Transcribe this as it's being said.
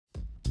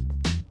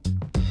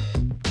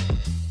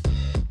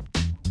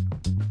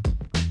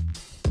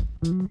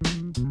Ladies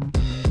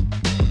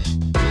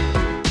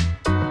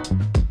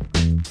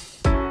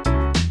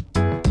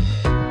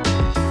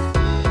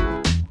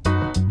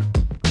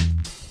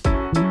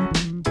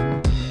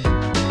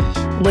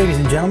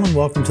and gentlemen,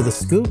 welcome to The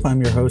Scoop.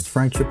 I'm your host,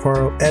 Frank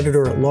Chaparro,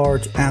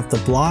 editor-at-large at The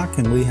Block,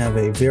 and we have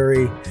a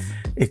very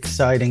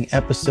exciting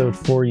episode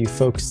for you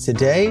folks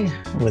today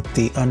with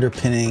the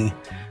underpinning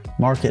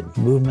market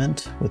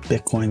movement with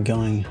Bitcoin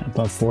going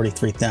above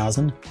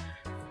 43,000.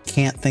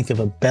 Can't think of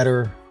a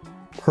better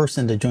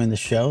person to join the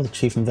show, the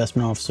Chief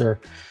Investment Officer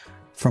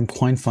from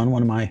CoinFund,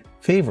 one of my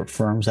favorite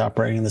firms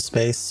operating in the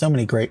space. So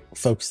many great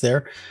folks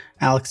there.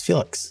 Alex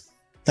Felix,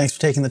 thanks for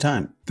taking the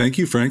time. Thank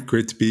you, Frank.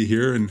 Great to be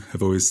here, and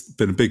I've always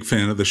been a big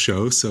fan of the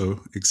show,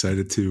 so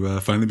excited to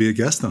finally be a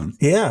guest on.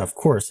 Yeah, of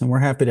course, and we're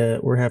happy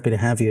to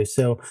have you.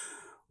 So,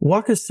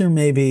 walk us through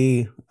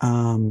maybe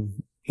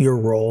your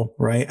role,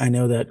 right? I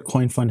know that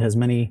CoinFund has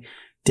many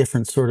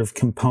different sort of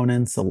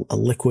components, a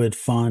liquid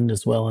fund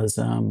as well as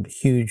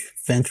huge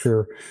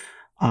venture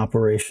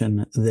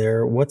operation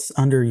there. What's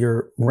under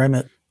your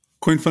remit?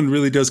 CoinFund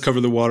really does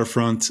cover the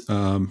waterfront.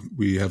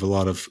 We have a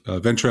lot of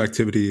venture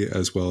activity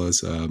as well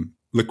as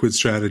liquid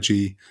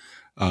strategy.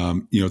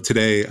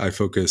 Today I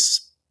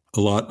focus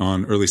a lot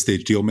on early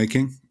stage deal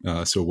making.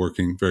 So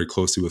working very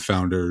closely with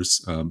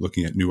founders,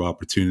 looking at new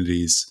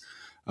opportunities.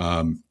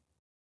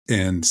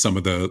 And some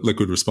of the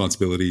liquid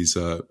responsibilities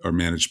are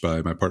managed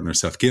by my partner,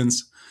 Seth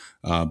Gins.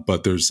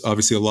 But there's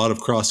obviously a lot of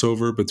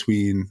crossover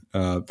between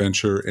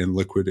venture and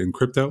liquid and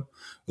crypto.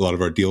 A lot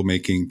of our deal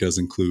making does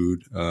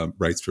include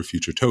rights for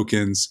future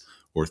tokens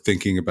or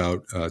thinking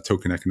about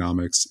token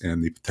economics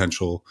and the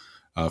potential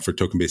for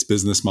token-based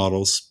business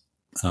models.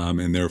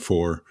 And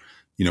therefore,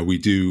 we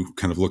do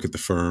kind of look at the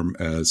firm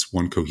as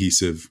one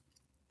cohesive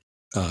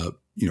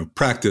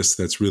practice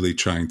that's really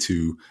trying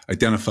to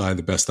identify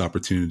the best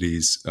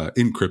opportunities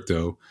in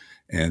crypto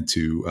and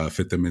to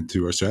fit them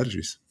into our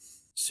strategies.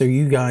 So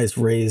you guys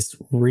raised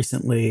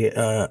recently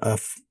a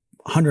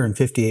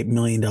 $158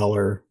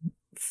 million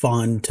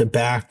fund to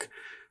back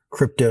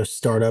crypto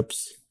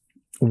startups.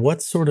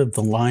 What's sort of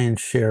the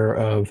lion's share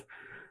of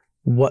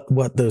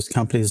what those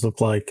companies look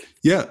like?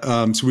 Yeah,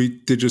 so we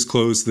did just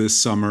close this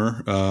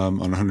summer on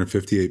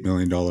 $158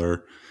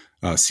 million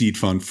seed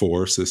fund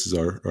 4. So this is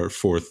our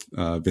fourth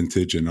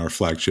vintage and our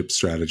flagship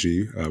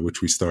strategy,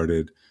 which we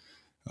started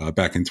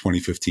back in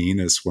 2015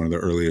 as one of the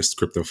earliest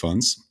crypto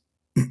funds.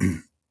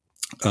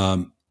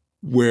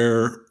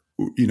 Where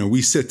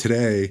we sit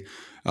today,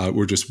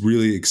 we're just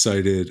really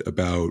excited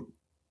about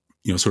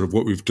sort of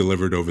what we've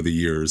delivered over the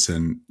years.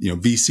 And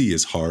VC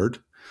is hard.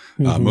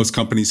 Most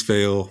companies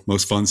fail.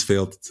 Most funds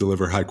fail to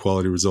deliver high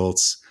quality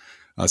results.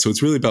 So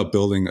it's really about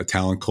building a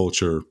talent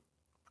culture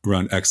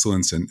around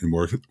excellence and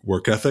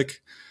work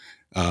ethic.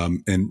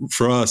 And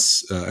for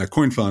us at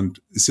CoinFund,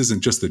 this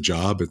isn't just a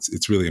job;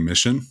 it's really a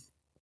mission.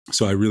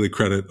 So I really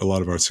credit a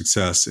lot of our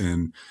success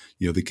and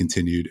the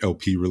continued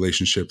LP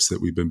relationships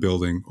that we've been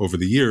building over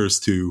the years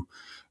to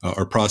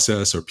our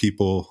process, our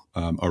people,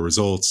 our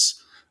results.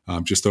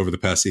 Just over the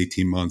past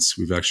 18 months,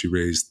 we've actually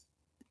raised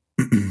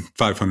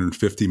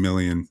 $550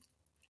 million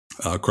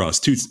across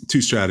two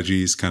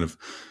strategies, kind of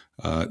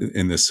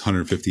in this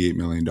 $158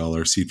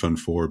 million seed fund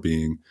 4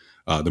 being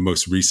the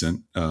most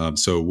recent.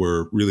 So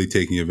we're really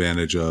taking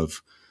advantage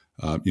of,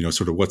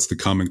 sort of what's to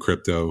come in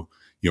crypto.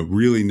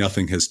 Really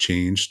nothing has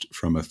changed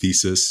from a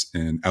thesis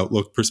and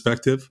outlook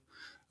perspective,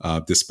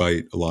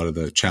 despite a lot of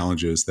the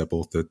challenges that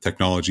both the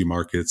technology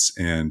markets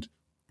and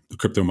the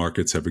crypto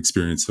markets have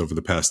experienced over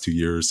the past 2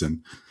 years.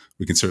 And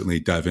we can certainly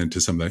dive into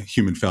some of the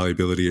human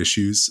fallibility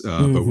issues,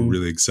 but we're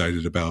really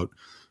excited about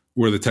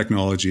where the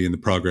technology and the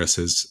progress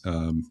has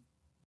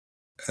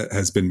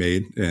been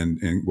made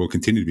and will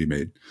continue to be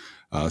made.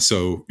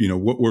 So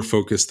what we're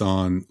focused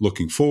on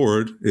looking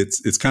forward,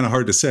 it's kind of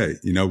hard to say.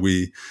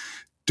 We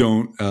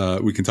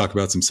can talk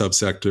about some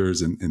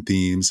subsectors and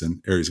themes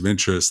and areas of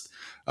interest,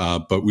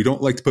 but we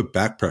don't like to put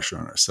back pressure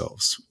on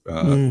ourselves.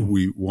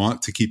 We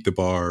want to keep the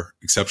bar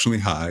exceptionally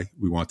high.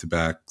 We want to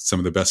back some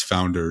of the best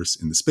founders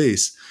in the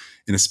space,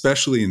 and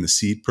especially in the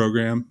seed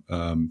program,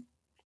 the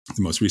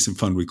most recent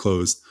fund we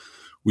closed.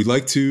 We'd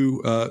like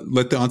to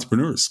let the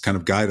entrepreneurs kind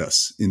of guide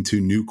us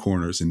into new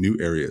corners and new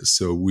areas.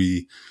 So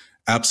we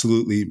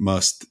absolutely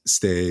must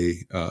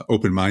stay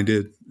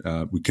open-minded.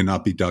 We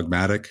cannot be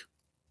dogmatic.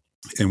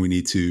 And we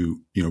need to,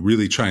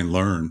 really try and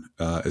learn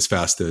as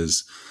fast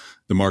as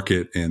the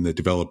market and the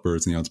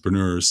developers and the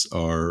entrepreneurs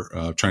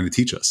are trying to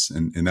teach us.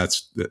 And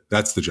that's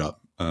the job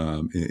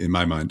in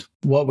my mind.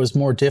 What was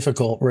more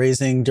difficult,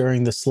 raising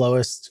during the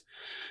slowest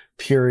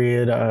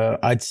period,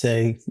 I'd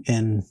say,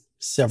 in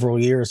several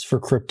years for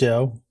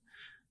crypto?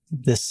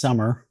 This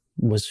summer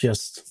was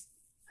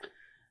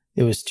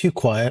it was too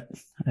quiet.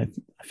 I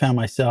found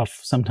myself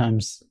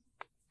sometimes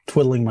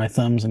twiddling my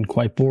thumbs and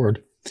quite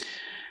bored.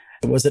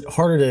 Was it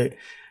harder to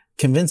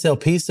convince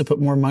LPs to put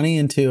more money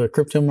into a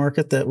crypto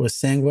market that was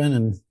sanguine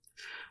and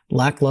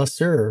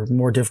lackluster, or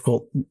more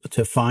difficult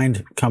to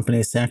find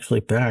companies to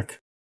actually back?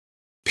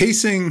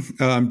 Pacing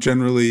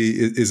generally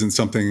isn't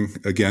something,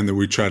 again, that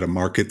we try to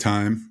market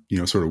time,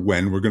 sort of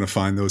when we're going to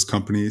find those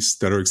companies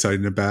that are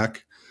exciting to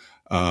back.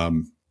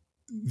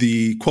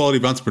 The quality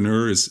of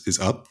entrepreneur is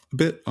up a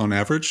bit on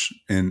average.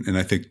 And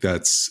I think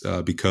that's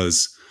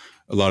because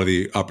a lot of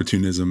the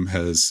opportunism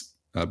has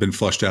been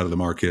flushed out of the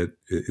market.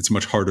 It's a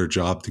much harder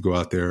job to go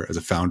out there as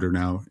a founder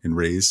now and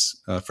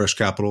raise fresh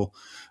capital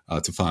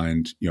to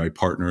find a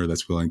partner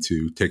that's willing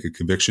to take a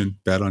conviction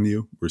bet on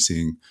you. We're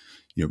seeing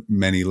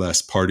many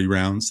less party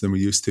rounds than we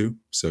used to.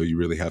 So you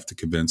really have to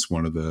convince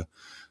one of the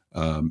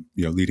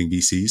leading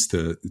VCs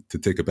to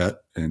take a bet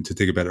and to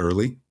take a bet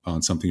early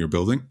on something you're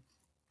building.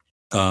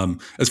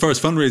 As far as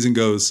fundraising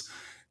goes,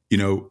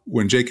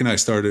 when Jake and I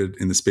started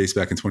in the space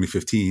back in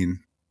 2015,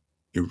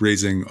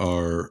 raising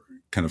our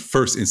kind of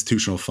first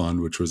institutional fund,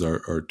 which was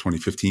our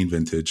 2015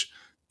 vintage,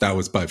 that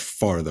was by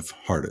far the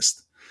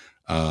hardest.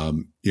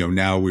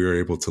 Now we are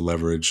able to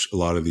leverage a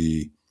lot of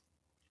the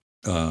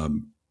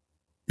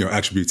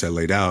attributes I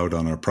laid out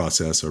on our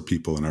process, our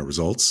people, and our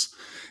results.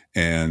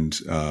 And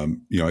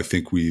I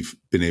think we've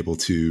been able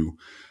to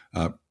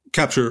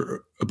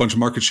capture a bunch of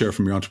market share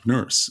from your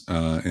entrepreneurs,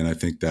 and I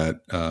think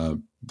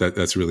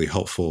that's really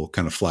helpful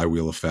kind of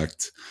flywheel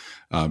effect.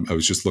 I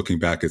was just looking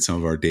back at some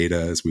of our data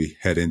as we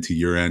head into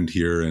year end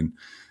here, and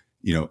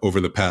over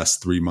the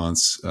past 3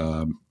 months,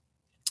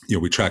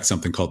 we track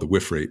something called the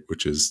whiff rate,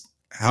 which is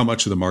how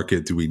much of the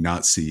market do we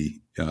not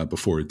see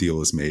before a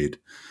deal is made.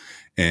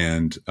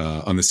 And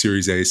on the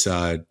Series A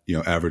side,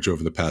 average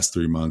over the past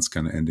 3 months,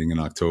 kind of ending in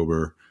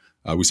October,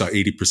 we saw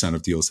 80%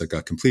 of deals that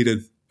got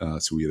completed.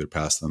 So we either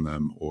passed on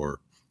them or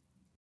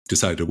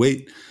decided to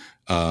wait.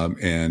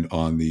 And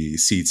on the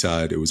seed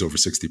side, it was over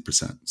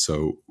 60%.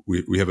 So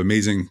we have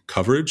amazing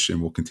coverage,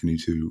 and we'll continue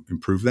to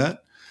improve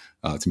that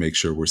to make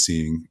sure we're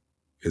seeing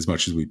as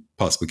much as we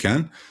possibly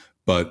can.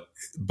 But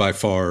by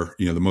far,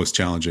 the most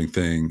challenging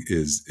thing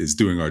is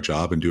doing our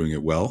job and doing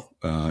it well.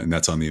 And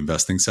that's on the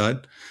investing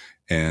side.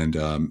 And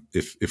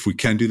if we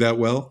can do that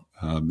well,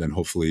 then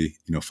hopefully,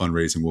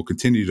 fundraising will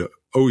continue to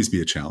always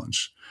be a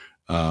challenge,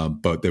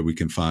 but that we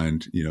can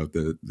find,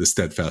 the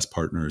steadfast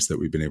partners that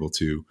we've been able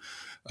to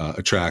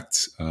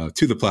attract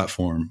to the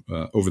platform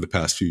over the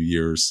past few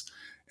years.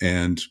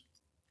 And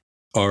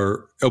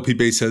our LP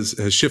base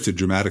has shifted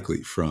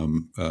dramatically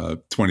from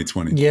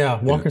 2020.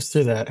 Yeah, walk us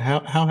through that.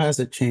 How has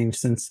it changed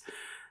since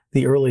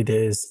the early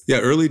days? Yeah,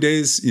 early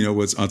days,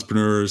 was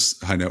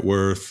entrepreneurs, high net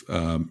worth,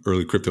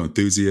 early crypto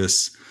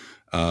enthusiasts.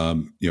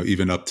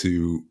 Even up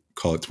to,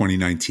 call it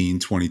 2019,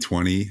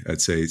 2020,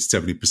 I'd say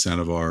 70%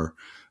 of our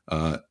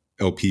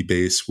LP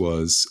base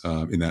was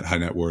in that high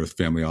net worth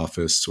family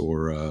office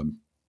or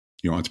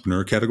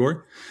entrepreneur category.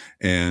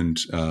 And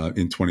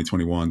in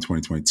 2021,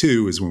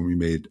 2022 is when we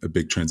made a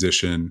big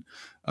transition.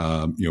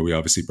 We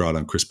obviously brought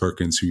on Chris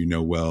Perkins,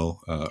 who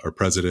well, our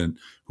president,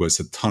 who has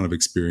a ton of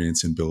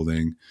experience in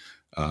building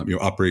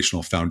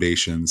operational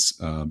foundations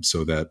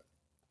so that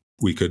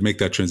we could make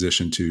that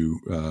transition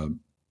to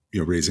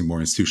raising more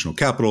institutional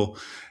capital,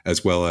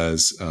 as well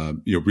as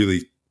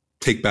really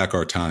take back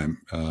our time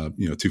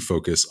to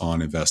focus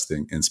on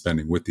investing and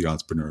spending with the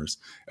entrepreneurs.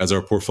 As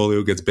our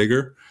portfolio gets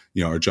bigger,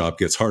 our job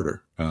gets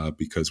harder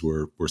because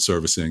we're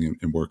servicing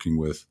and working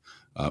with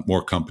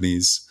more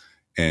companies,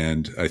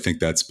 and I think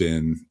that's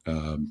been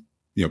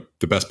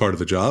the best part of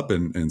the job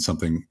and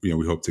something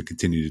we hope to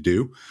continue to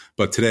do.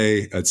 But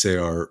today, I'd say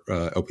our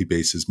LP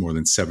base is more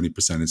than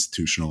 70%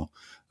 institutional,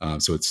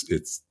 so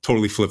it's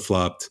totally flip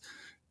flopped.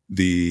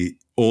 The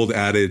old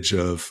adage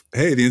of,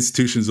 hey, the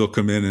institutions will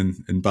come in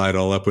and buy it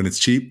all up when it's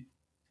cheap,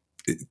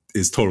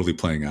 is totally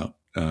playing out.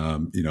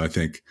 I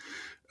think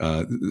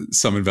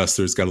some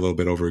investors got a little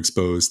bit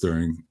overexposed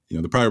during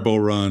the prior bull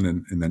run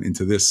and then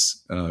into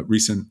this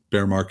recent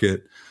bear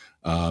market.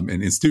 And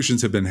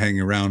institutions have been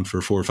hanging around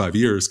for 4 or 5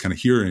 years, kind of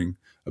hearing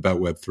about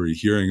Web3,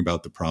 hearing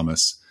about the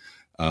promise,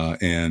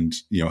 and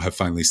have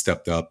finally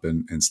stepped up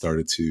and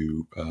started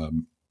to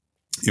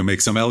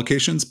make some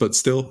allocations, but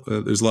still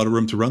there's a lot of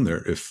room to run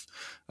there. If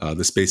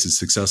the space is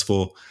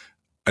successful,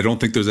 I don't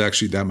think there's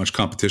actually that much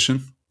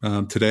competition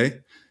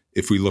today.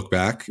 If we look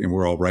back and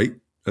we're all right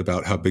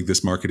about how big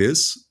this market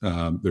is,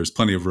 there's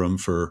plenty of room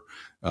for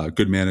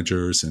good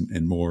managers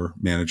and more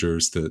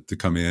managers to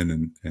come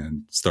in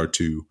and start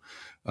to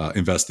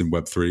invest in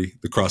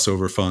Web3. The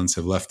crossover funds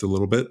have left a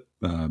little bit.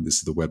 This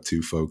is the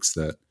Web2 folks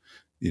that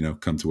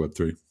come to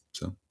Web3.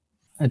 So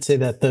I'd say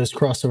that those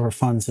crossover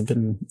funds have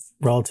been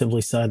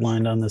relatively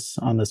sidelined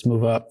on this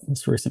move up,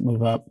 this recent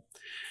move up.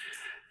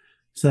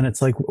 So then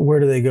it's like, where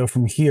do they go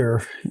from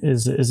here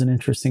is an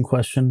interesting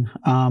question.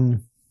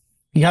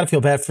 You got to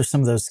feel bad for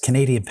some of those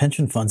Canadian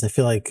pension funds. I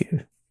feel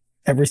like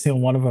every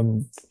single one of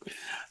them,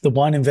 the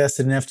one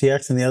invested in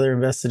FTX and the other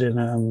invested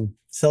in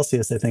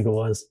Celsius, I think it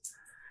was.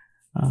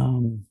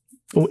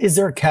 Is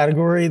there a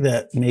category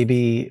that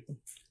maybe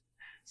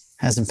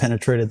hasn't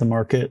penetrated the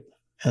market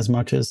as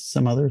much as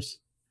some others?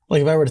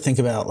 Like if I were to think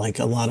about like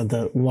a lot of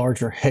the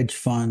larger hedge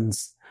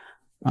funds,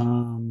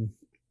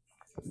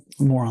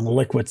 more on the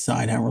liquid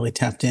side, haven't really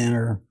tapped in,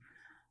 or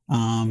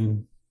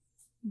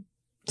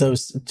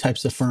those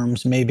types of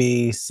firms,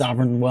 maybe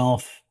sovereign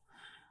wealth,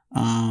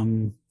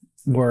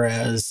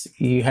 whereas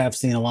you have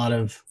seen a lot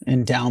of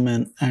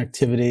endowment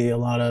activity, a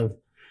lot of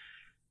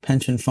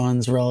pension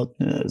funds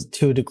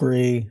to a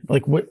degree.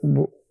 Like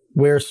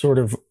where sort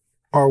of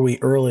are we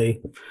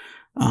early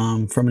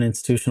from an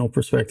institutional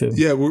perspective?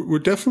 Yeah, we're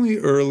definitely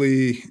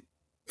early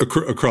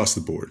across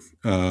the board.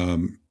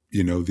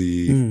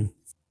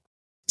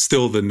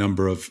 Still the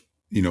number of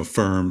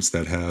firms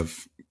that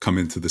have come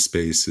into the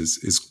space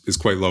is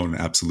quite low on an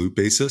absolute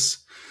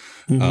basis.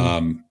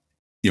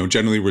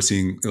 Generally we're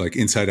seeing like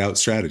inside out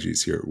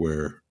strategies here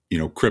where,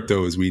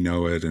 crypto as we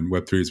know it and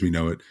Web3 as we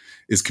know it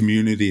is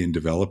community and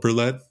developer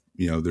led.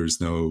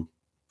 There's no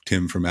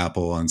Tim from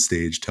Apple on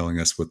stage telling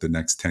us what the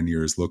next 10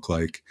 years look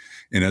like.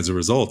 And as a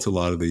result, a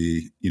lot of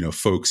the,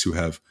 folks who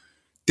have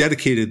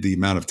dedicated the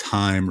amount of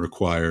time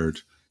required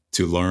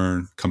to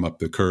learn, come up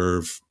the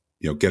curve,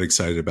 get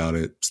excited about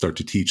it, start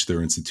to teach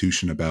their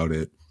institution about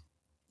it,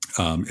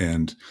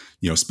 and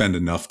spend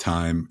enough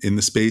time in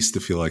the space to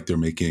feel like they're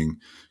making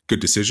good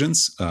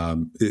decisions,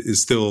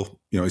 is still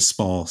a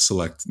small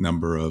select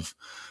number of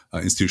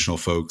institutional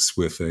folks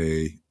with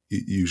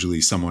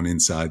usually someone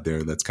inside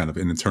there that's kind of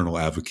an internal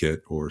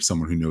advocate or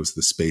someone who knows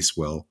the space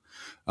well.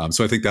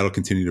 So I think that'll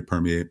continue to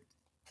permeate.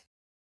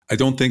 I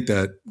don't think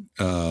that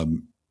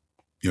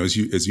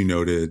as you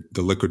noted,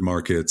 the liquid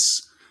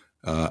markets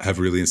have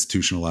really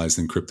institutionalized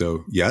in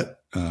crypto yet.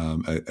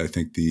 I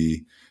think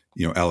the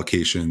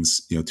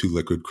allocations to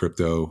liquid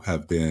crypto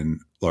have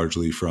been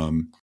largely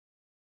from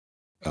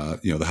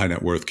the high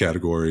net worth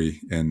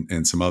category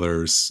and some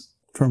others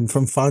from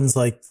funds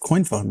like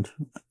CoinFund,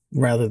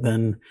 rather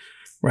than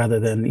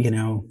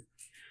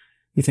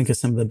you think of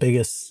some of the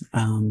biggest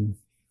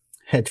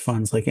hedge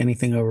funds, like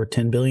anything over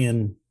 10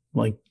 billion,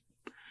 like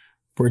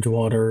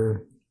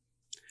Bridgewater,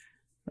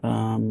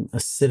 a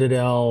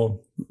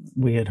Citadel.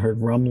 We had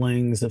heard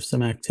rumblings of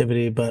some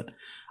activity, but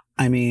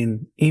I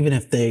mean, even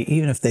if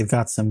they've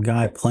got some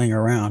guy playing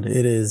around,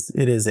 it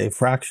is a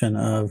fraction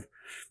of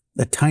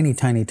a tiny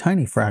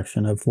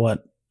fraction of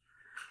what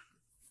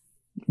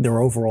their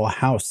overall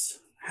house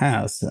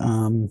has.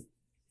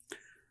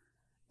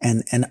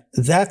 And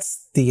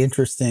that's the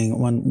interesting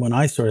when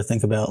I sort of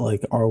think about,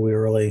 like, are we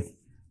really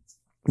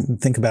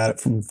think about it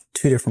from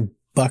two different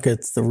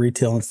buckets, the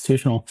retail,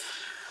 institutional.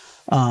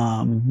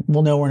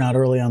 We'll know we're not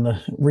early on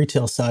the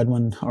retail side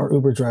when our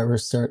Uber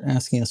drivers start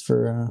asking us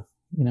for,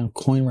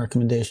 coin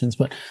recommendations.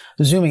 But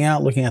zooming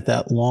out, looking at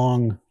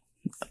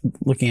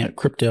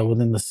crypto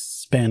within the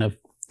span of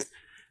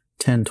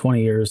 10,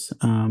 20 years,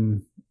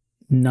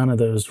 none of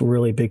those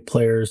really big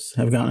players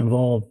have gotten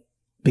involved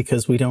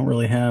because we don't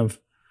really have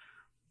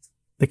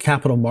the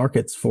capital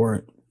markets for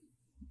it.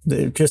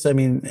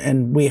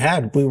 And we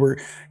were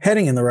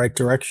heading in the right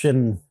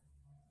direction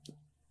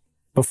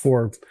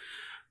before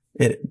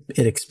it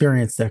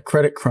experienced that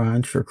credit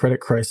crunch or credit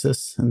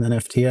crisis and then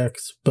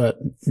FTX. But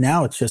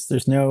now it's just,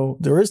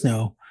 there is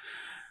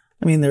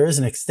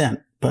an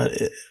extent, but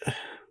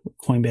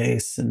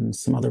Coinbase and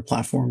some other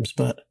platforms.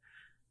 But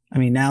I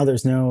mean, now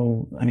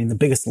the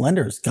biggest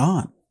lender is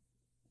gone,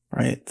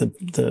 right?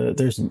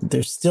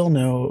 There's still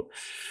no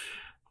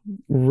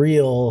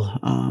real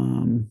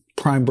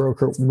prime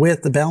broker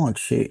with the balance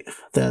sheet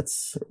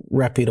that's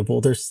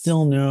reputable. There's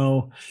still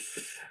no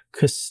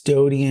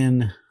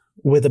custodian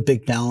with a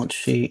big balance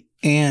sheet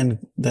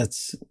and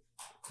that's,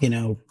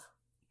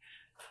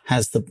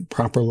 has the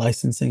proper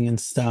licensing and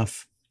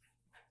stuff,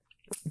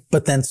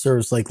 but then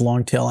serves like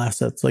long tail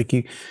assets. Like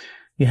you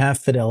have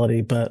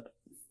Fidelity, but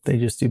they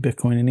just do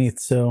Bitcoin and ETH.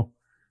 So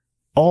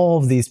all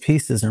of these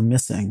pieces are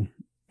missing.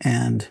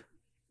 And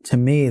to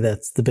me,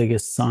 that's the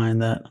biggest sign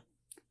that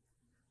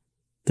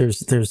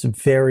there's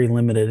very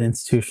limited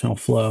institutional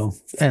flow.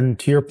 And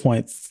to your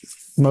point,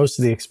 most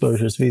of the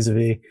exposures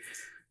vis-a-vis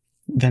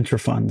venture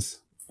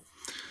funds.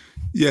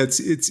 Yeah,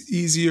 it's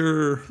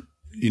easier,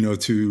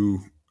 to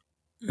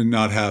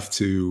not have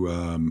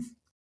to,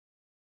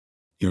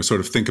 sort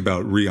of think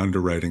about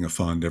re-underwriting a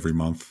fund every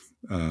month.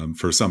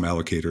 For some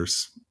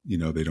allocators,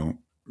 they don't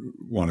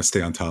want to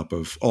stay on top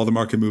of all the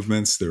market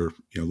movements. They're,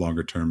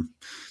 longer term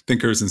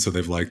thinkers. And so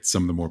they've liked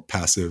some of the more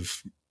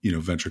passive,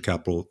 venture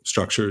capital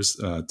structures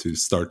to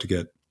start to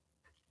get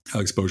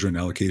exposure and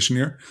allocation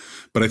here.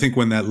 But I think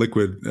when that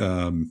liquid,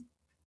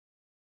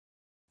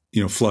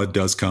 flood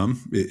does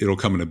come, it'll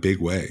come in a big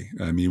way.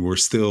 I mean, we're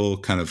still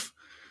kind of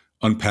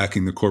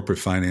unpacking the corporate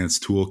finance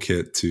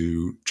toolkit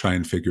to try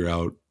and figure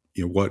out,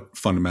 what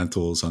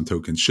fundamentals on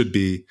tokens should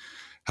be,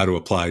 how to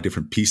apply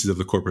different pieces of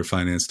the corporate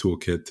finance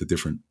toolkit to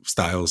different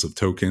styles of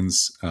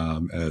tokens,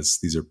 as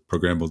these are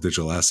programmable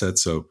digital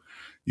assets. So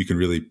you can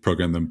really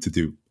program them to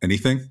do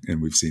anything.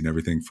 And we've seen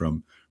everything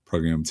from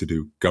program them to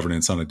do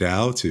governance on a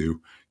DAO to,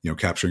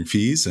 capturing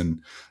fees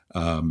and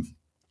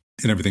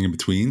everything in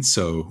between.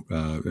 So,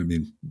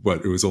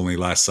 it was only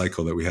last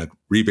cycle that we had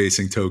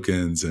rebasing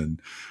tokens and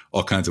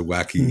all kinds of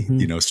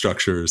wacky,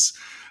 structures.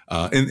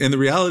 And the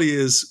reality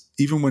is,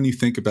 even when you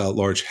think about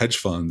large hedge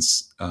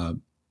funds,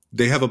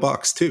 they have a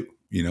box too.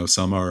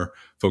 Some are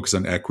focused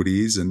on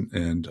equities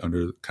and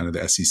under kind of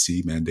the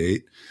SEC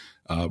mandate.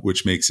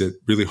 which makes it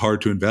really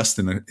hard to invest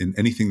in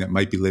anything that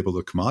might be labeled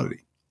a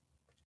commodity.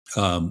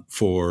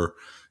 For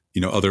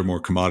other more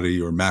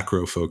commodity or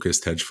macro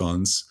focused hedge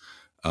funds,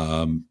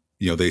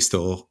 they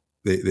still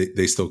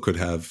could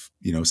have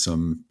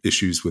some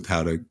issues with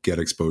how to get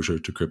exposure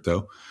to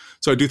crypto.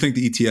 So I do think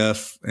the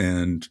ETF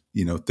and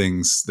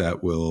things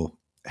that will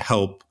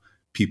help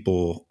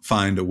people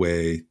find a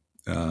way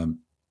to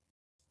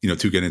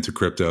get into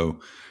crypto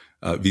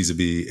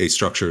vis-a-vis a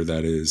structure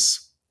that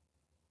is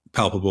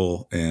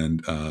palpable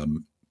and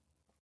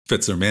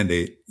fits their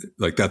mandate.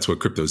 Like that's what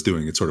crypto is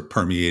doing. It's sort of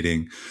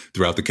permeating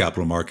throughout the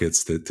capital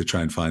markets to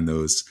try and find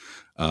those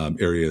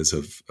areas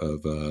of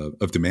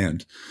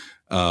demand.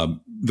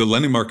 The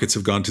lending markets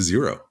have gone to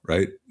zero,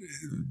 right?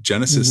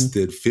 Genesis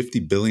did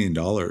 $50 billion,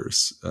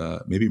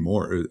 maybe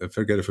more. I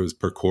forget if it was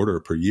per quarter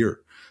or per year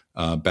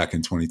back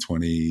in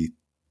 2021,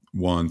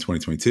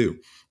 2022.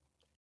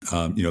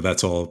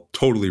 That's all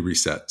totally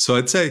reset. So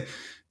I'd say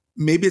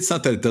maybe it's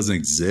not that it doesn't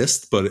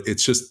exist, but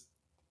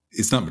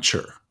it's not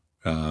mature.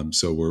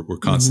 So we're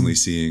constantly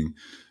seeing,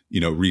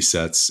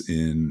 resets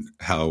in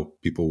how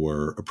people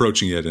were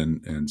approaching it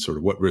and sort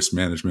of what risk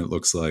management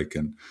looks like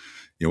and,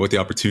 what the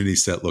opportunity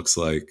set looks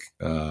like.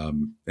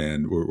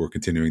 And we're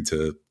continuing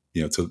to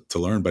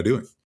learn by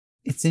doing.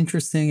 It's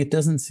interesting. It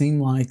doesn't seem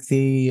like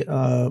the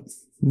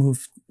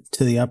move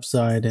to the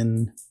upside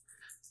and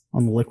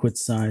on the liquid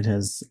side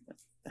has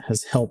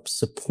helped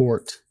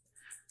support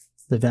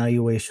the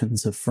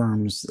valuations of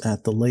firms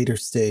at the later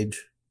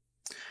stage,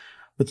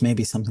 with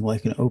maybe something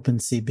like an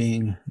OpenSea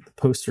being the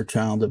poster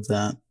child of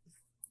that,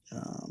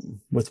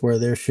 with where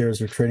their shares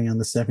are trading on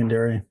the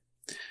secondary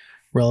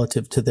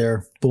relative to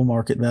their bull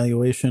market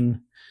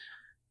valuation.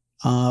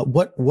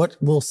 What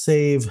will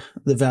save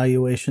the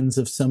valuations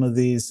of some of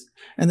these?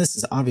 And this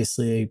is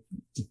obviously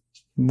a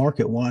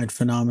market-wide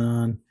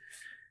phenomenon.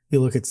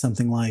 You look at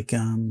something like,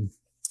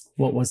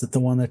 what was it? The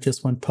one that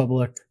just went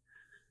public?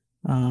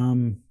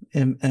 Whatchamacallit?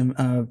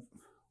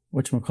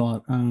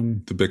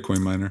 The Bitcoin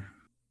miner?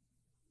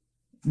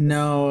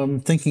 No, I'm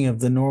thinking of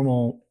the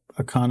normal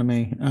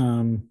economy.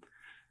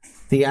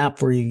 The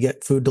app where you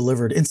get food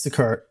delivered,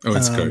 Instacart. Oh,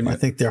 Instacart. I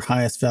think their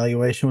highest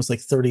valuation was like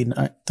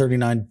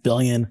 39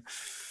 billion.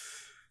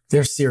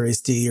 Their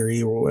Series D or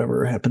E or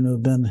whatever it happened to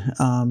have been.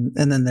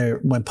 And then they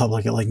went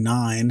public at like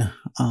 9.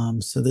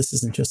 So this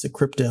isn't just a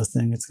crypto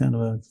thing. It's kind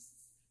of a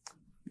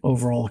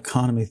overall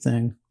economy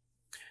thing.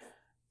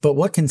 But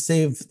what can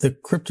save the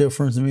crypto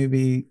firms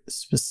maybe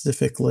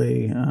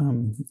specifically,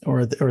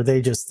 or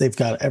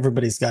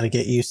everybody's got to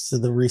get used to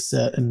the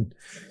reset, and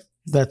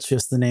that's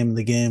just the name of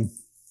the game.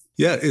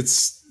 Yeah, I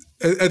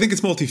think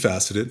it's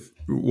multifaceted.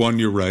 One,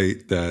 you're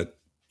right that,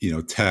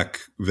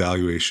 tech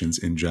valuations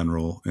in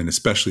general, and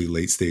especially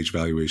late stage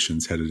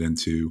valuations headed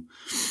into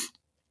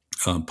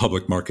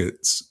public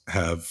markets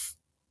have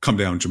come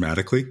down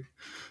dramatically.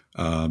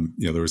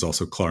 There was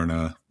also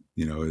Klarna,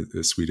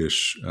 a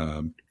Swedish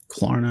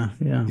Klarna,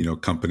 yeah.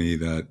 Company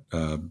that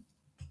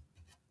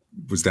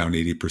was down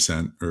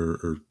 80%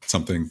 or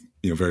something,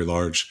 very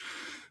large.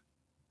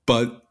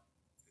 But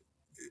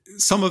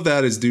some of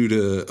that is due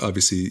to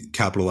obviously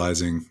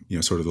capitalizing,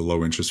 sort of the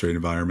low interest rate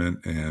environment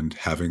and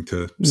having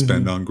to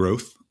spend on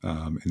growth.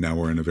 And now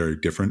we're in a very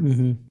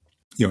different,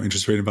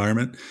 interest rate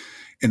environment.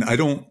 And I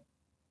don't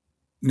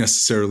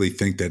necessarily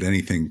think that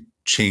anything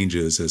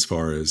changes as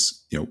far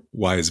as,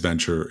 why is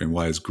venture and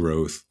why is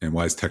growth and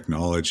why is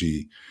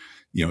technology,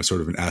 sort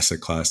of an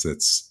asset class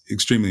that's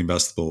extremely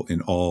investable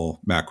in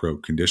all macro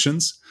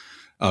conditions.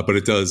 But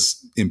it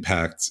does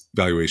impact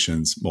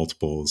valuations,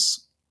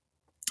 multiples,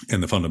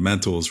 and the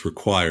fundamentals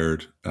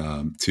required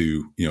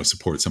to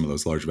support some of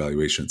those large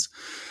valuations.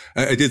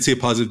 I did see a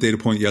positive data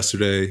point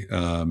yesterday.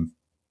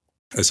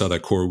 I saw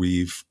that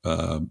CoreWeave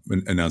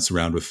announced a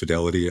round with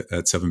Fidelity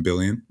at $7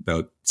 billion.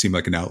 That seemed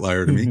like an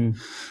outlier to me,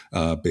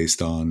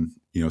 based on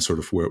sort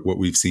of what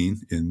we've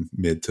seen in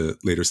mid to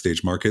later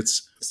stage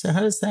markets. So how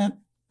does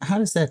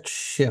that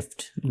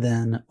shift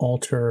then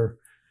alter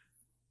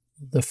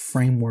the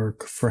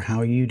framework for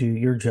how you do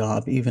your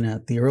job, even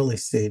at the early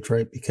stage,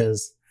 right?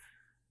 Because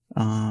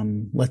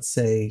let's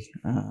say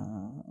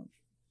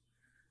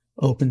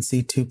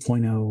OpenSea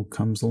 2.0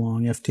 comes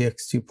along,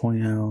 FTX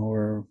 2.0,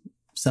 or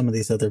some of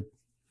these other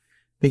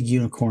big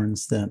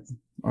unicorns that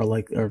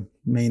or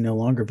may no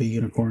longer be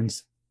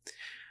unicorns.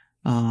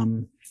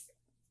 In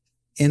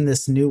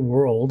this new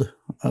world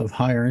of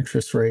higher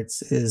interest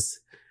rates,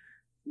 is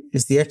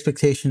the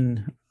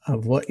expectation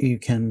of what you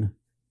can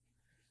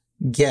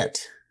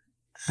get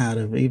out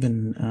of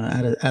even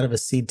out of a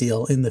seed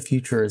deal in the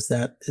future, is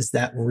that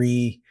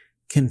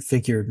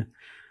reconfigured?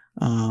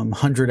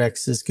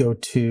 100x's go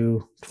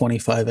to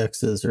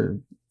 25x's or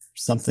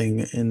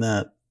something in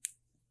that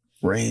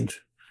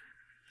range?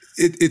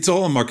 It's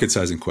all a market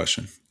sizing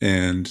question.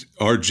 And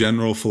our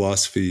general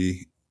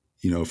philosophy,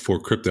 for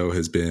crypto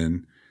has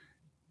been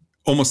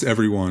almost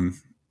everyone,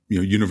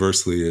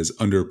 universally is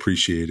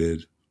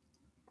underappreciated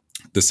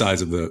the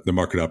size of the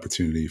market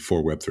opportunity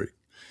for Web3.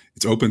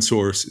 It's open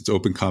source, it's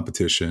open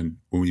competition.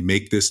 When we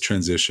make this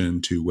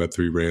transition to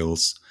Web3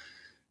 rails,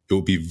 it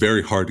will be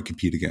very hard to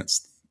compete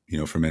against.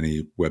 from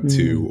any Web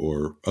 2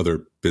 or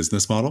other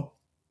business model.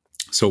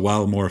 So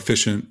while more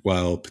efficient,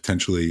 while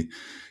potentially,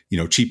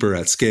 cheaper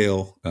at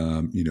scale,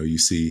 you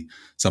see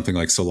something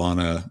like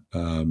Solana,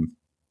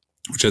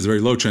 which has very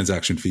low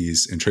transaction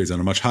fees and trades on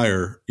a much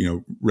higher,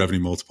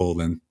 revenue multiple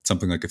than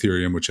something like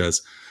Ethereum, which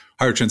has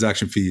higher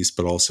transaction fees,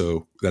 but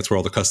also that's where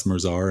all the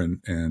customers are.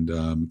 And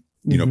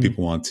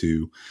people want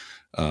to,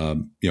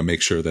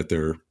 make sure that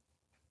they're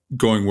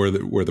going where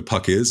the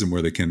puck is and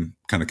where they can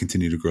kind of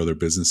continue to grow their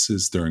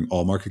businesses during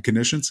all market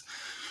conditions.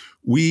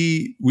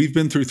 We've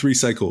been through 3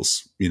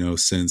 cycles,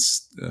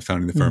 since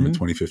founding the firm in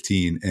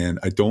 2015. And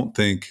I don't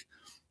think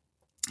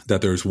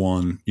that there's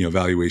one,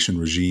 valuation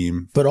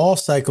regime. But all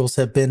cycles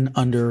have been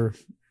under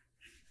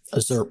a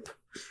ZERP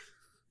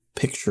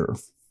picture.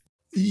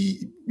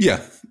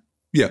 Yeah.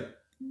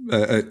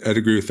 I'd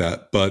agree with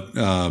that. But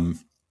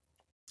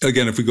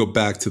again, if we go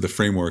back to the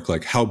framework,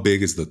 like how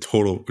big is the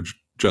total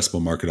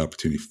addressable market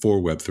opportunity for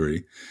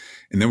Web3?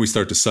 And then we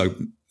start to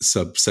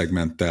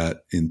sub-segment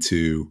that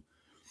into,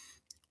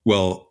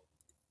 well,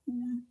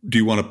 do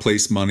you want to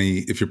place money?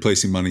 If you're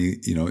placing money,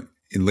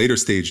 in later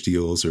stage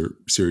deals or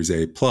Series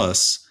A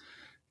plus,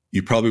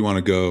 you probably want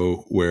to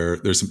go where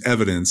there's some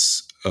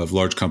evidence of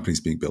large companies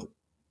being built.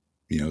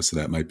 So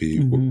that might be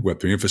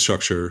Web3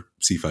 infrastructure,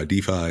 CeFi,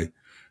 DeFi,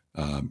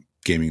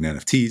 gaming and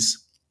NFTs,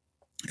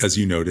 as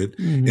you noted.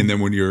 And then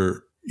when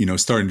you're,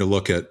 starting to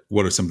look at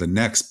what are some of the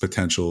next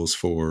potentials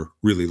for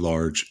really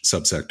large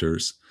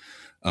subsectors,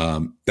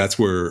 that's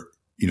where,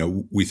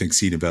 we think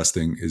seed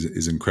investing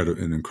is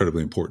an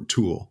incredibly important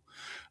tool.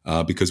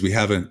 Because we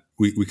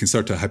can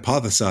start to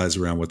hypothesize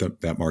around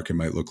what that market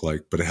might look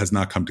like, but it has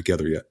not come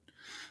together yet.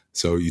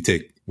 So you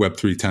take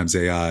Web3 times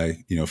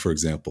AI, for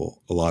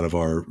example, a lot of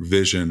our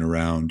vision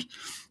around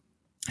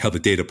how the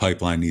data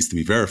pipeline needs to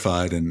be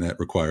verified, and that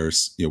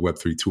requires,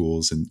 Web3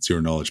 tools and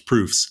zero knowledge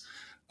proofs.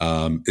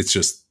 It's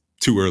just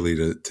too early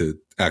to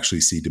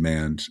actually see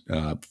demand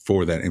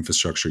for that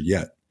infrastructure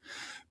yet.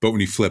 But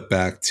when you flip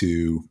back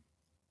to,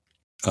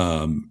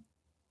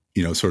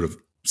 sort of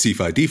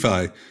CeFi,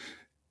 DeFi,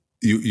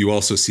 you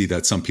also see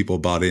that some people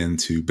bought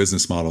into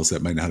business models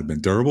that might not have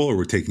been durable or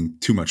were taking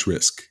too much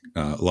risk.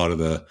 A lot of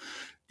the,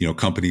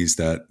 companies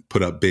that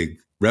put up big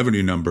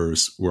revenue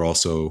numbers were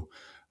also,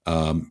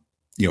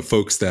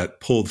 folks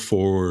that pulled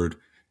forward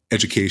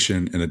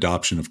education and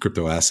adoption of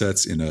crypto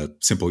assets in a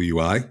simple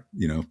UI,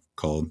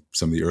 called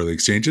some of the early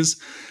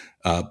exchanges,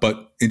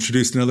 but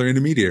introduced another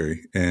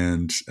intermediary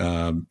and,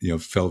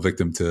 fell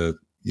victim to,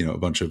 a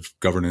bunch of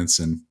governance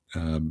and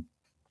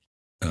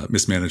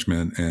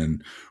mismanagement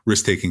and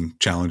risk-taking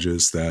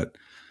challenges that,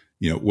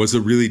 was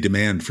a really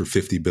demand for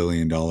 $50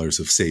 billion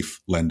of safe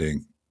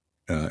lending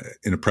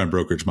in a prime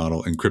brokerage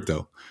model in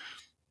crypto.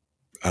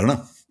 I don't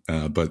know.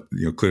 But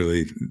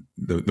clearly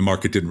the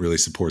market didn't really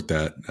support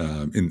that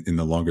in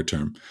the longer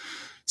term.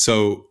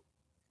 So,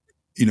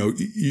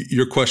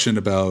 your question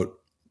about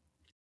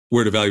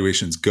where do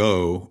valuations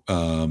go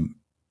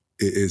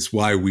is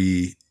why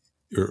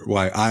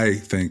I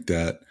think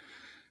that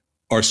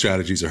our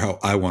strategies are how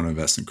I want to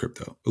invest in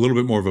crypto. A little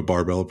bit more of a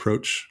barbell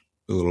approach,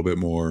 a little bit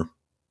more,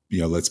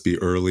 let's be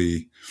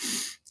early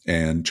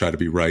and try to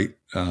be right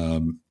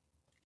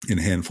in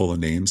a handful of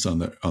names on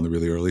the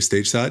really early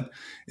stage side.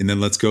 And then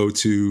let's go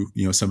to,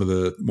 some of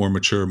the more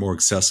mature, more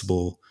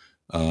accessible,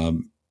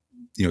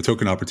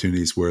 token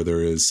opportunities where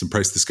there is some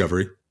price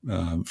discovery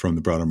from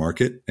the broader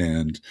market.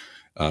 And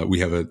we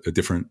have a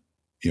different,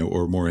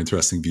 or more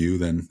interesting view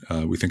than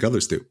we think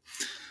others do.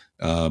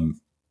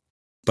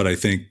 But I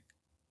think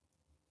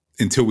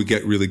until we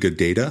get really good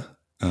data,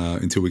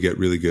 until we get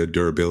really good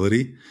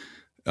durability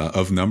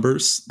of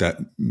numbers, that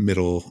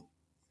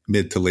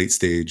mid to late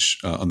stage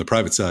on the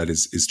private side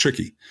is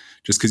tricky,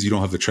 just because you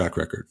don't have the track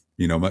record.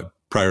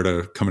 Prior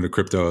to coming to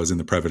crypto, I was in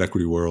the private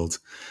equity world,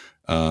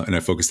 and I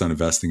focused on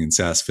investing in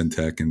SaaS,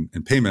 fintech,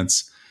 and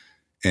payments.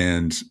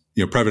 And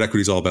private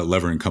equity is all about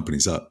levering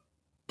companies up,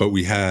 but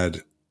we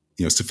had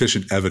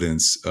sufficient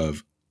evidence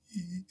of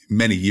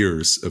many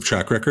years of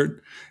track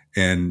record.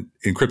 And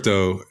in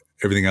crypto,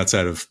 everything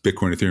outside of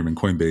Bitcoin, Ethereum, and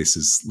Coinbase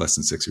is less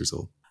than 6 years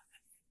old.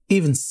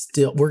 Even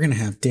still, we're going to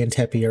have Dan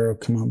Tapiero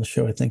come on the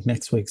show, I think,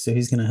 next week. So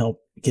he's going to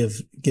help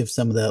give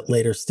some of that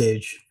later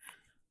stage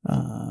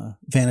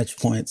vantage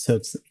point. So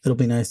it'll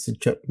be nice to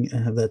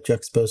have that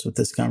juxtaposed with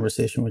this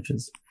conversation, which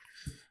is,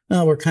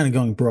 we're kind of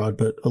going broad,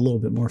 but a little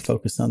bit more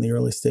focused on the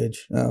early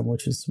stage,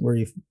 which is where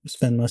you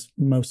spend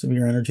most of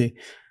your energy.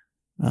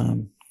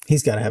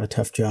 He's got to have a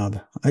tough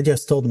job. I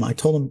told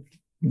him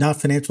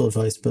not financial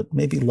advice, but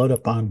maybe load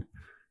up on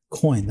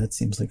Coin. That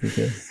seems like a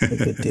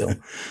good deal.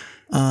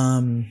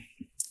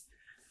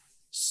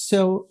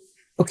 So,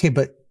 okay,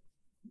 but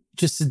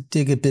just to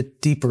dig a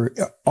bit deeper,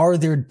 are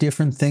there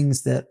different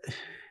things that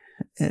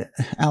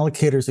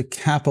allocators of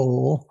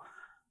capital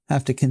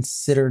have to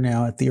consider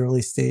now at the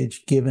early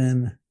stage,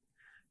 given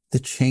the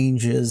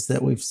changes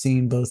that we've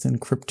seen both in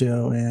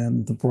crypto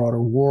and the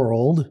broader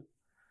world?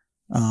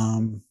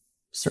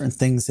 Certain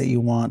things that you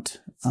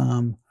want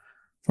from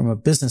a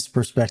business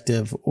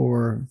perspective,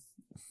 or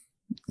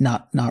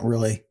not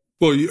really?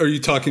 Well, are you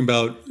talking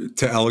about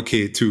to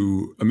allocate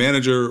to a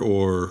manager,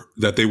 or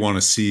that they want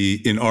to see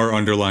in our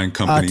underlying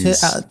companies?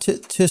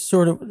 To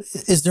sort of,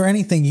 is there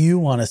anything you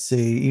want to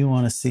see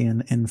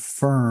in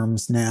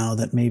firms now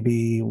that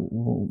maybe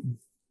was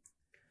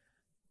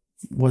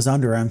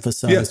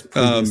underemphasized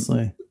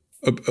previously?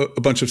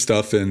 A bunch of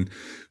stuff, and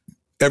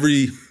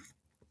every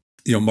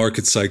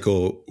market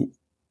cycle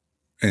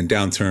and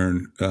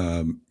downturn,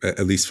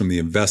 at least from the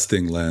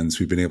investing lens,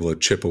 we've been able to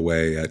chip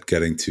away at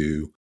getting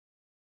to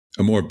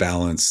a more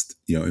balanced,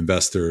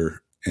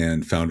 investor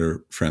and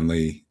founder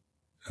friendly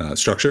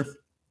structure.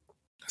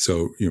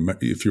 So,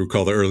 if you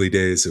recall the early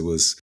days, it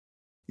was,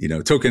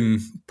 token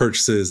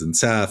purchases and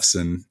SAFs,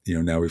 and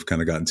now we've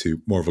kind of gotten to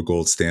more of a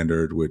gold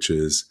standard, which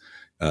is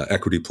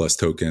equity plus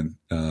token.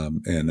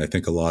 And I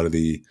think a lot of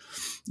the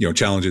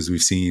challenges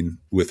we've seen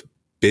with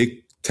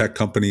big tech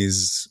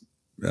companies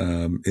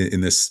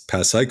in this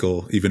past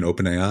cycle, even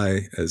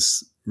OpenAI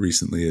as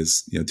recently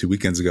as 2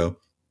 weekends ago,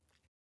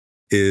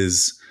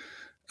 is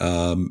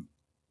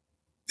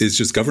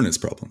just governance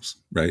problems,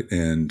 right?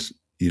 And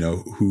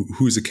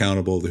who's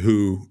accountable to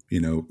who?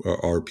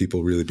 Are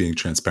people really being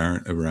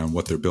transparent around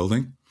what they're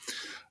building?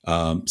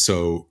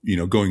 So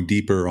going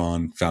deeper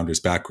on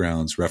founders'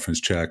 backgrounds, reference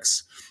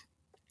checks,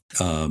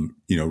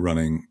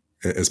 running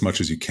as much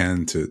as you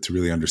can to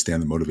really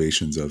understand the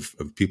motivations of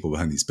people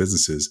behind these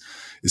businesses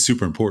is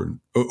super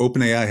important.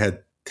 OpenAI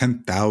had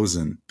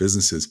 10,000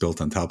 businesses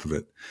built on top of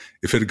it.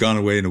 If it had gone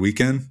away in a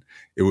weekend,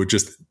 it would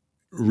just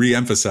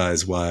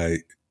re-emphasize why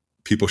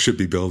people should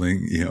be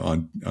building,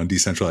 on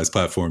decentralized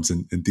platforms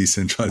and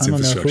decentralized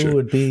infrastructure. I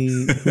don't know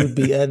who would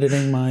be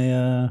editing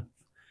my,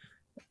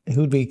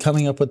 who would be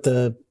coming up with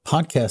the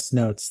podcast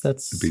notes.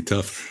 It'd be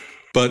tough.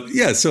 But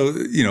yeah, so,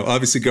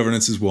 obviously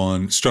governance is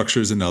one, structure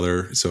is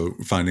another. So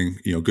finding,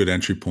 good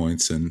entry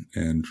points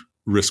and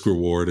risk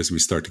reward as we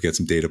start to get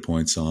some data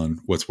points on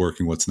what's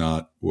working, what's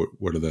not,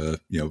 what are the,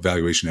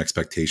 valuation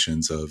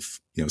expectations of,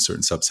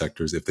 certain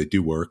subsectors if they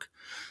do work.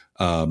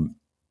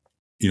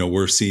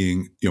 We're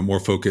seeing, more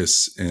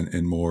focus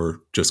and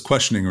more just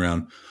questioning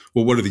around,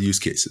 well, what are the use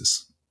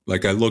cases?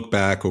 Like I look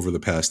back over the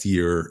past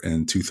year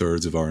and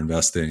 2/3 of our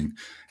investing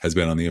has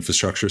been on the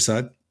infrastructure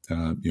side,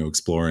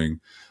 exploring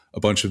a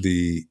bunch of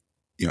the,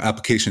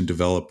 application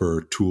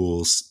developer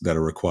tools that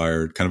are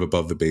required kind of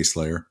above the base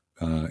layer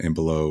and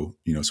below,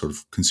 sort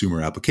of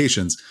consumer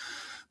applications.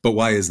 But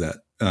why is that?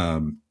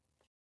 And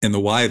the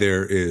why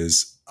there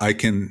is I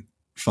can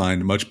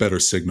find much better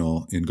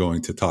signal in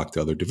going to talk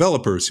to other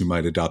developers who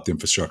might adopt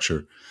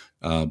infrastructure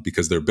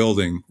because they're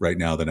building right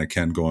now than I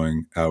can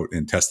going out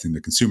and testing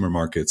the consumer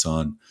markets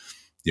on,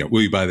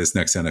 will you buy this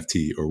next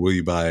NFT, or will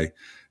you buy,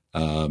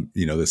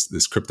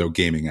 this crypto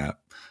gaming app?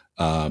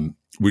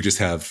 We just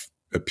have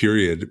a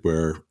period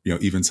where,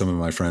 even some of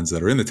my friends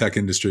that are in the tech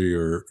industry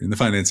or in the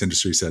finance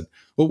industry said,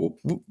 well,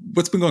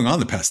 what's been going on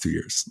the past 2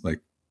 years?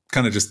 Like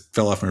kind of just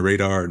fell off my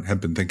radar and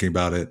haven't been thinking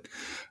about it.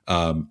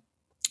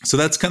 So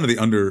that's kind of the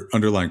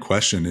underlying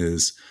question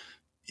is,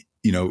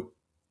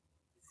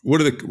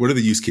 what are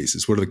the use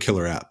cases? What are the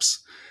killer apps?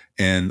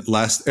 And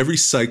every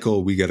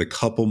cycle we get a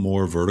couple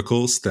more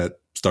verticals that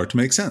start to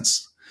make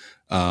sense.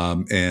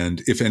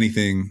 And if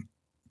anything,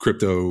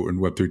 crypto and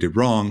Web3 did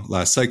wrong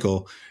last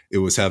cycle, it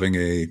was having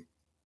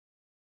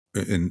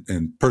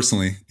and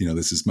personally,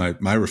 this is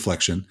my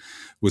reflection,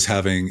 was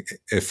having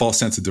a false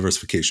sense of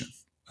diversification.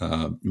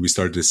 We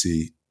started to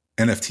see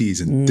NFTs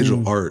and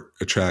digital art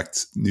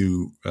attract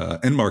new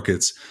end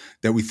markets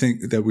that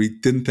we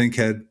didn't think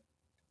had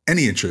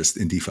any interest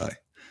in DeFi.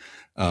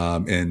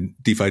 And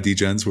DeFi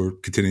degens were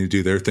continuing to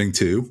do their thing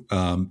too.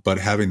 But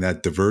having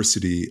that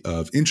diversity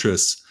of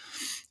interests,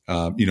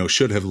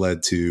 should have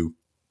led to,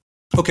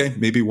 okay,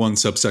 maybe one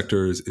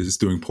subsector is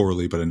doing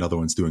poorly, but another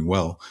one's doing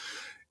well.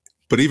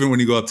 But even when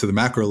you go up to the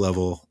macro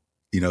level,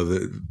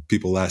 the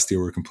people last year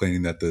were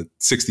complaining that the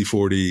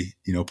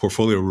 60-40,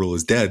 portfolio rule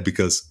is dead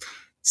because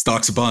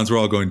stocks and bonds were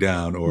all going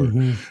down, or,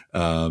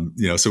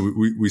 so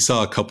we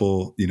saw a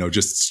couple,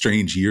 just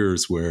strange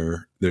years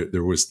where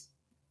there was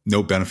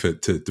no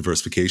benefit to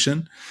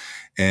diversification.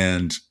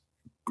 And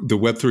the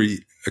Web3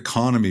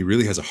 economy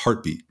really has a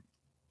heartbeat.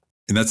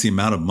 And that's the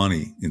amount of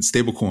money in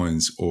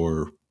stablecoins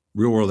or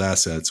real world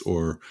assets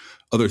or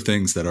other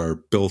things that are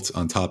built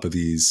on top of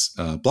these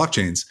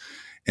blockchains.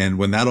 And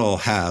when that all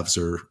halves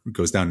or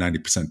goes down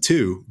 90%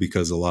 too,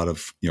 because a lot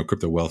of,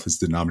 crypto wealth is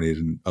denominated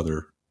in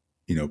other,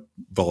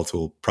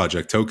 volatile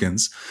project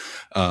tokens,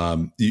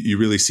 you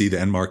really see the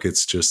end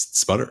markets just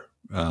sputter.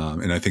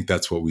 And I think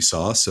that's what we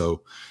saw.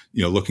 So,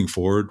 looking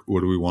forward, what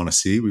do we want to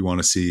see? We want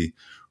to see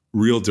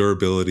real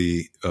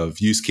durability of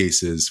use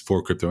cases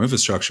for crypto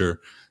infrastructure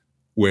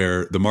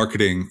where the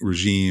marketing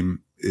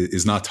regime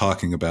is not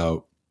talking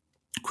about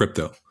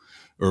crypto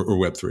or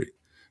Web3.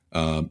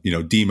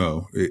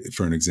 Demo,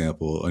 for an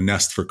example, a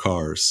Nest for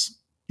cars,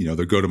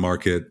 their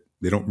go-to-market,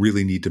 they don't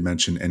really need to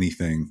mention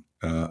anything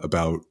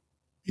about,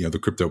 the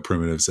crypto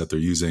primitives that they're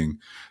using,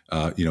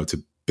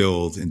 to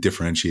build and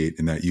differentiate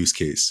in that use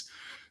case.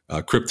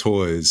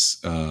 Cryptoys,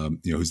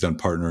 who's done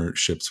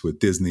partnerships with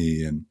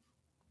Disney and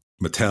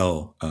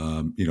Mattel,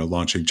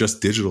 launching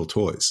just digital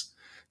toys.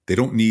 They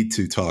don't need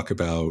to talk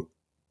about,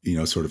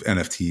 sort of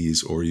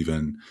NFTs or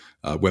even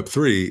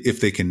Web3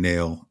 if they can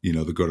nail,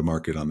 the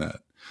go-to-market on that.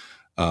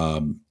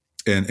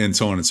 And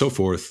so on and so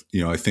forth.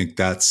 I think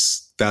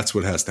that's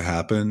what has to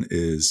happen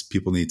is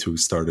people need to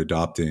start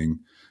adopting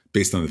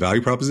based on the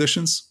value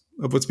propositions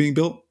of what's being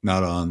built,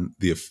 not on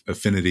the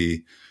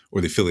affinity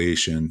or the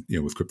affiliation,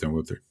 with crypto and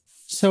Web3.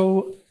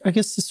 So I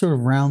guess to sort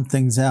of round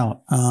things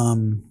out,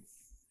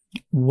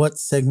 what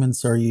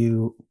segments are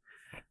you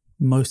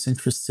most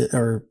interested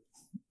or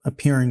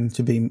appearing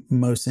to be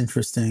most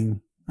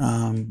interesting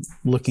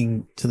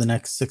looking to the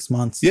next 6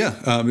 months?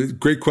 Yeah,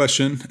 great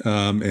question.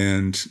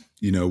 And,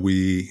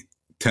 we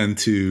tend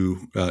to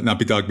not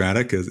be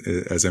dogmatic,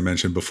 as I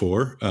mentioned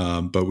before,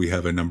 but we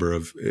have a number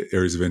of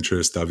areas of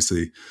interest.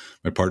 Obviously,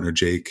 my partner,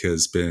 Jake,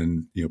 has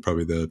been,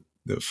 probably the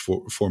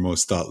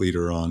foremost thought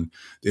leader on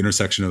the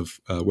intersection of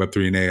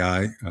Web3 and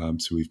AI.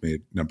 So we've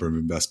made a number of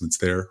investments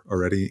there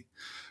already.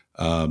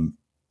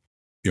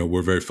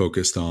 We're very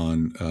focused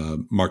on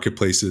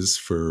marketplaces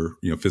for,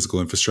 physical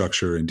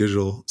infrastructure and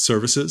digital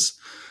services.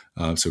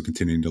 So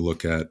continuing to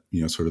look at,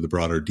 sort of the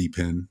broader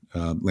DePIN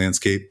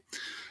landscape.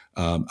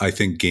 I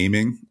think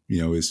gaming,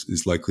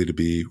 is likely to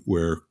be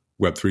where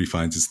Web3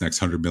 finds its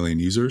next 100 million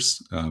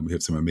users. We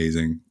have some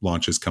amazing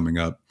launches coming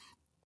up.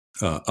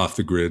 Off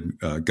the grid,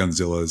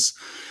 Gunzilla's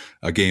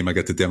a game I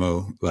got to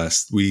demo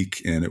last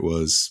week, and it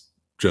was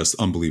just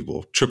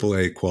unbelievable.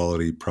 AAA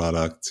quality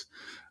product,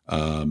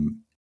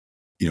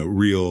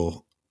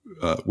 real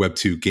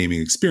Web2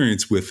 gaming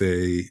experience with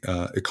a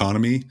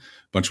economy,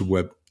 bunch of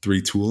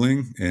Web3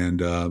 tooling,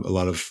 and a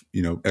lot of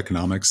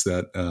economics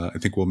that I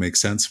think will make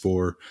sense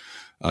for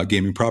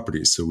gaming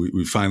properties. So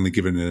we've finally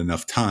given it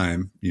enough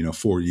time.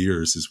 4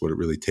 years is what it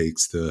really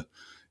takes to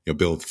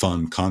build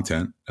fun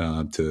content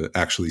to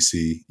actually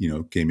see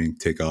gaming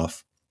take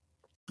off.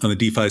 On the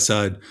DeFi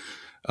side,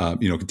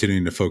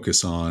 continuing to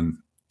focus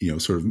on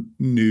sort of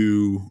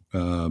new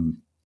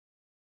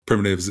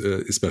primitives,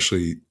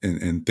 especially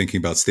in thinking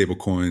about stable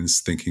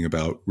coins, thinking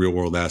about real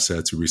world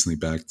assets. We recently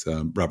backed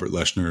Robert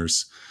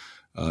Leschner's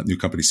new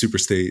company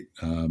Superstate,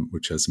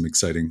 which has some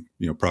exciting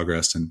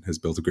progress and has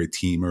built a great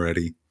team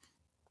already.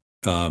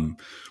 We're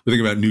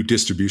thinking about new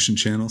distribution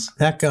channels.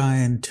 That guy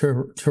and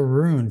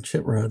Tarun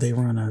Chitra, they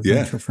run a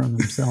venture firm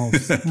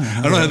themselves.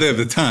 I don't know how they have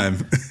the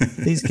time.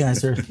 These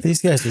guys are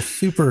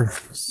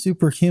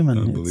superhuman.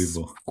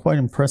 Unbelievable. It's quite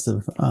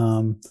impressive.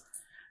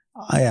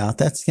 Yeah,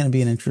 that's going to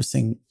be an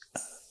interesting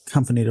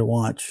company to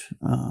watch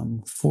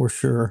for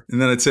sure.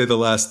 And then I'd say the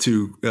last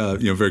two,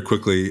 very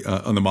quickly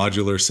on the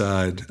modular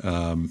side.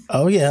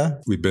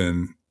 We've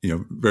been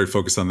very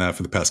focused on that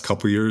for the past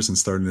couple of years and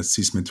starting to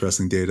see some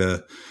interesting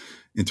data.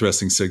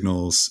 Interesting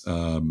signals,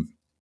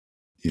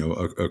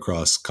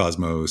 across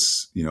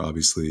Cosmos,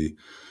 obviously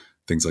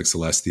things like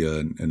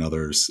Celestia and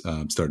others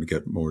starting to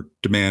get more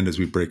demand as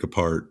we break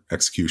apart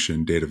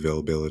execution, data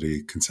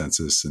availability,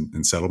 consensus,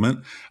 and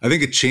settlement. I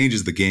think it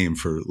changes the game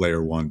for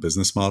layer one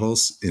business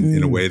models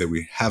in a way that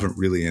we haven't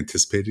really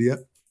anticipated yet.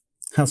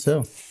 How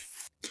so?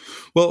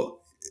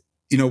 Well,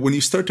 when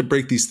you start to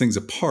break these things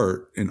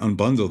apart and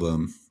unbundle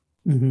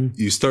them,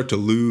 you start to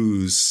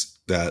lose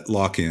that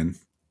lock-in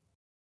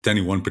to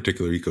any one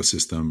particular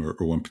ecosystem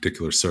or one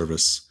particular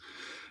service.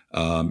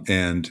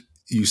 And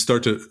you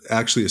start to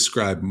actually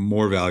ascribe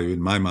more value,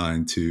 in my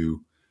mind,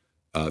 to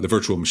the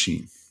virtual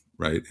machine,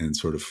 right? And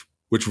sort of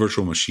which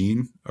virtual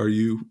machine are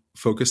you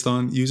focused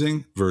on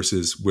using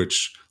versus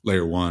which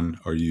layer one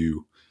are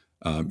you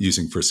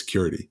using for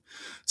security.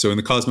 So in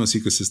the Cosmos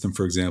ecosystem,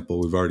 for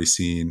example, we've already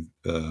seen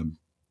a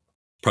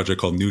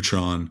project called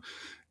Neutron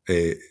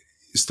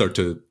start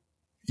to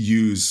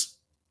use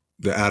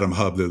the Atom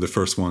Hub. They're the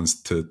first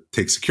ones to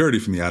take security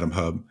from the Atom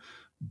Hub,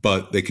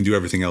 but they can do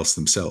everything else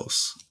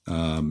themselves.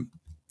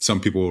 Some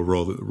people will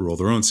roll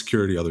their own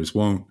security, others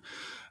won't.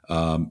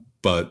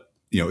 But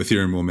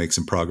Ethereum will make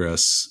some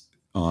progress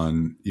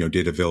on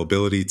data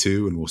availability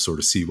too, and we'll sort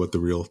of see what the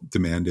real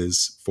demand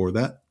is for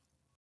that.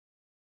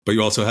 But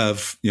you also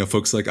have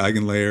folks like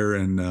Eigenlayer,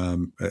 and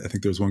I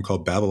think there's one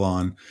called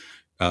Babylon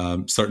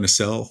starting to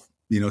sell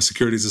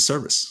security as a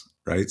service,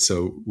 right?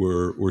 So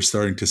we're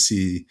starting to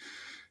see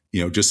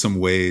just some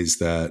ways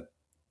that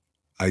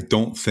I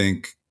don't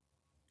think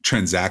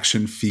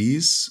transaction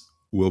fees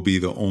will be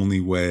the only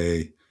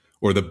way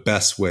or the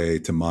best way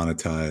to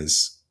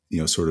monetize,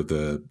 sort of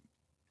the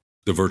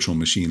virtual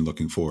machine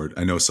looking forward.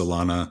 I know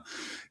Solana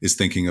is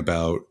thinking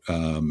about,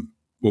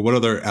 what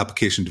other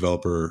application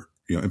developer,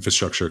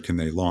 infrastructure can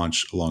they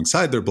launch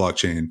alongside their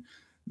blockchain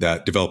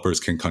that developers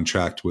can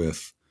contract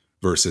with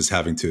versus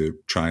having to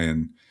try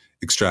and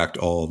extract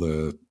all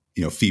the,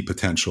 fee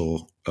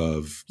potential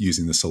of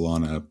using the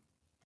Solana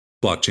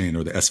blockchain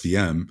or the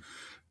SVM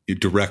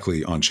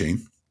directly on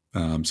chain.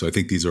 So I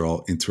think these are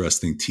all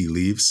interesting tea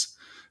leaves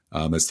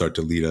that start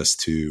to lead us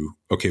to,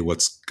 okay,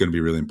 what's going to be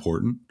really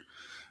important.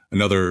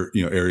 Another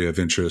area of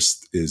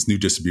interest is new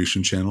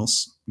distribution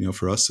channels,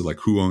 for us. So like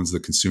who owns the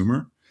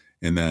consumer,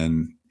 and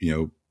then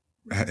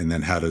and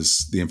then how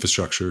does the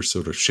infrastructure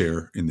sort of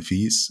share in the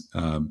fees?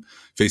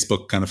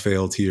 Facebook kind of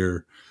failed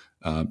here.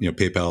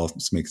 PayPal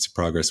is making some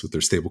progress with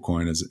their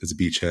stablecoin as a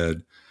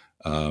beachhead.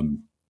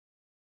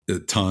 A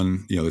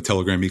ton, the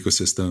Telegram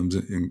ecosystem is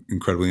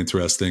incredibly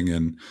interesting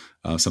and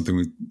something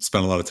we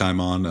spent a lot of time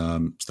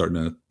on. Starting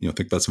to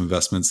think about some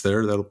investments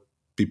there. That'll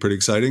be pretty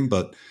exciting.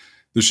 But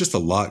there's just a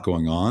lot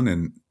going on,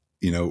 and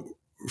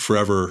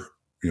forever,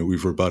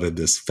 we've rebutted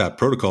this fat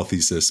protocol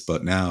thesis,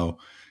 but now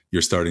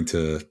you're starting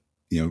to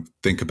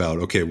think about,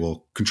 okay,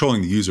 well,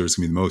 controlling the user is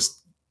going to be the most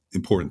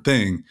important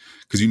thing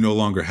because you no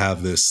longer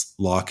have this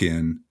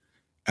lock-in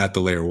at the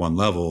layer one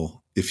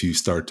level. If you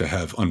start to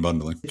have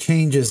unbundling, it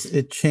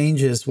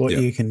changes what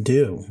you can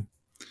do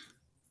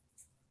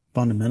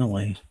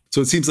fundamentally. So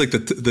it seems like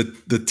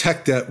the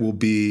tech debt will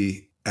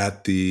be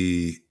at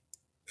the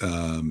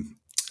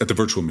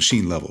virtual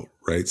machine level,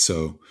 right?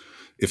 So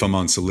if I'm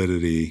on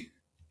Solidity,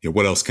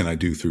 what else can I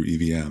do through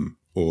EVM?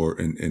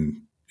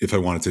 And if I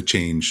wanted to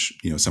change,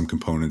 some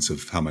components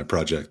of how my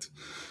project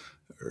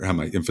or how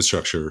my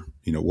infrastructure,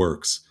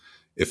 works.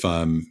 If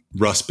I'm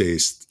Rust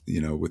based,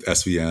 with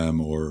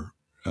SVM or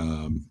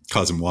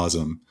COSM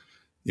WASM,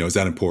 is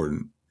that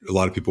important? A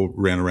lot of people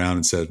ran around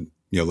and said,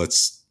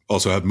 let's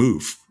also have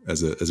Move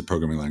as a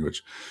programming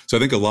language. So I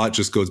think a lot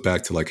just goes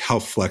back to like how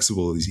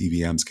flexible these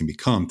EVMs can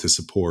become to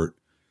support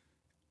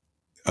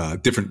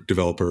different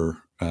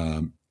developer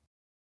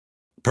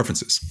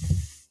preferences.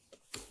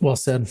 Well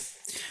said.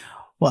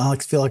 Well,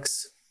 Alex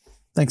Felix,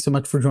 thanks so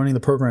much for joining the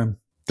program.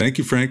 Thank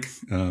you, Frank.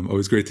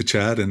 Always great to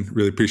chat and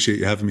really appreciate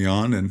you having me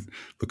on and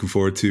looking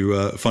forward to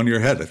a fun year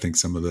ahead. I think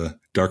some of the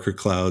darker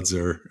clouds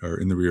are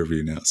in the rear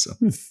view now. So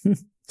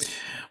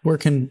where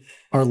can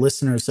our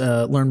listeners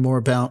learn more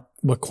about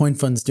what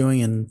CoinFund's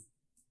doing and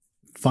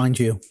find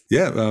you?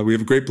 Yeah, we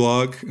have a great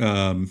blog,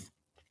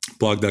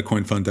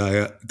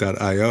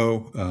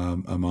 blog.coinfund.io.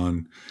 I'm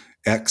on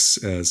X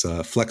as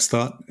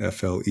Flexthought,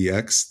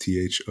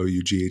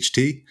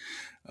 FLEXTHOUGHT.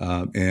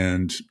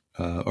 And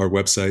our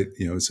website,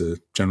 is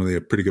generally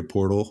a pretty good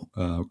portal,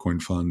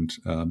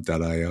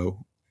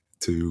 coinfund.io,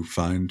 to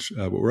find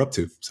what we're up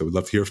to. So we'd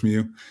love to hear from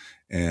you,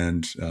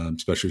 and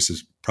especially if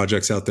there's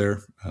projects out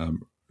there.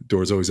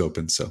 Doors always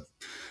open. So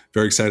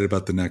very excited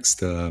about the next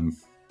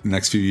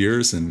few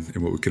years and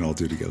what we can all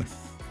do together.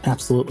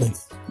 Absolutely.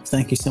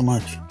 Thank you so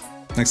much.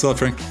 Thanks a lot,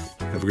 Frank.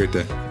 Have a great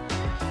day.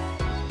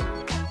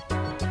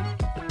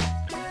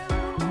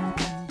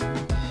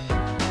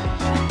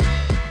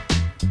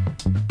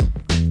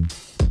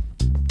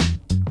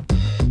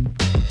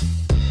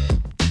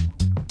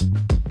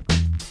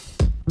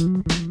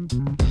 Mm-hmm.